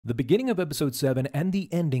The beginning of Episode 7 and the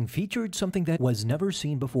ending featured something that was never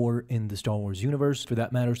seen before in the Star Wars universe, for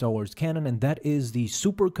that matter Star Wars canon, and that is the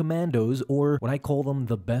Super Commandos, or what I call them,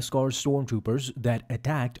 the Beskar Stormtroopers that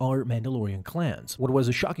attacked our Mandalorian clans. What was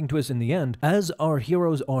a shocking twist in the end, as our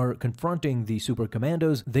heroes are confronting the Super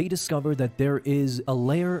Commandos, they discover that there is a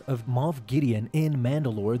layer of Moff Gideon in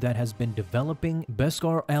Mandalore that has been developing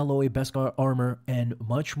Beskar alloy, Beskar armor, and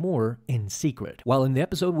much more in secret. While in the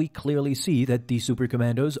episode we clearly see that the Super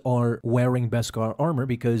Commandos are wearing Beskar armor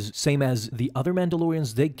because, same as the other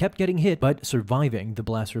Mandalorians, they kept getting hit but surviving the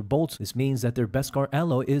blaster bolts. This means that their Beskar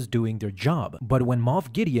alloy is doing their job. But when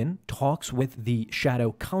Moff Gideon talks with the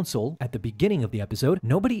Shadow Council at the beginning of the episode,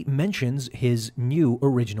 nobody mentions his new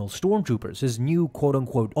original stormtroopers, his new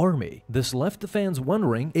quote-unquote army. This left the fans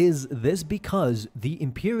wondering, is this because the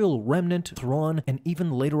Imperial Remnant, Thrawn, and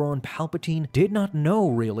even later on Palpatine did not know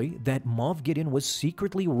really that Moff Gideon was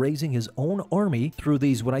secretly raising his own army through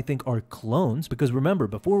these what I think are clones? Because remember,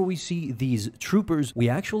 before we see these troopers, we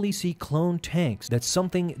actually see clone tanks. That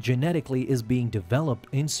something genetically is being developed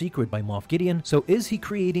in secret by Moff Gideon. So is he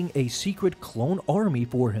creating a secret clone army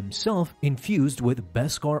for himself infused with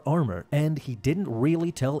Beskar armor? And he didn't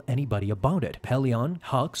really tell anybody about it. Pellaeon,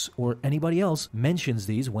 Hux, or anybody else mentions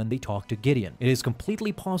these when they talk to Gideon. It is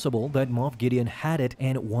completely possible that Moff Gideon had it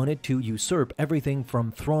and wanted to usurp everything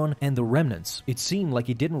from Thrawn and the remnants. It seemed like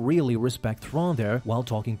he didn't really respect Thrawn there while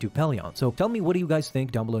talking to Pellaeon. So tell me, what do you guys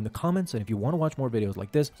think down below in the comments, and if you want to watch more videos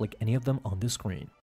like this, click any of them on the screen.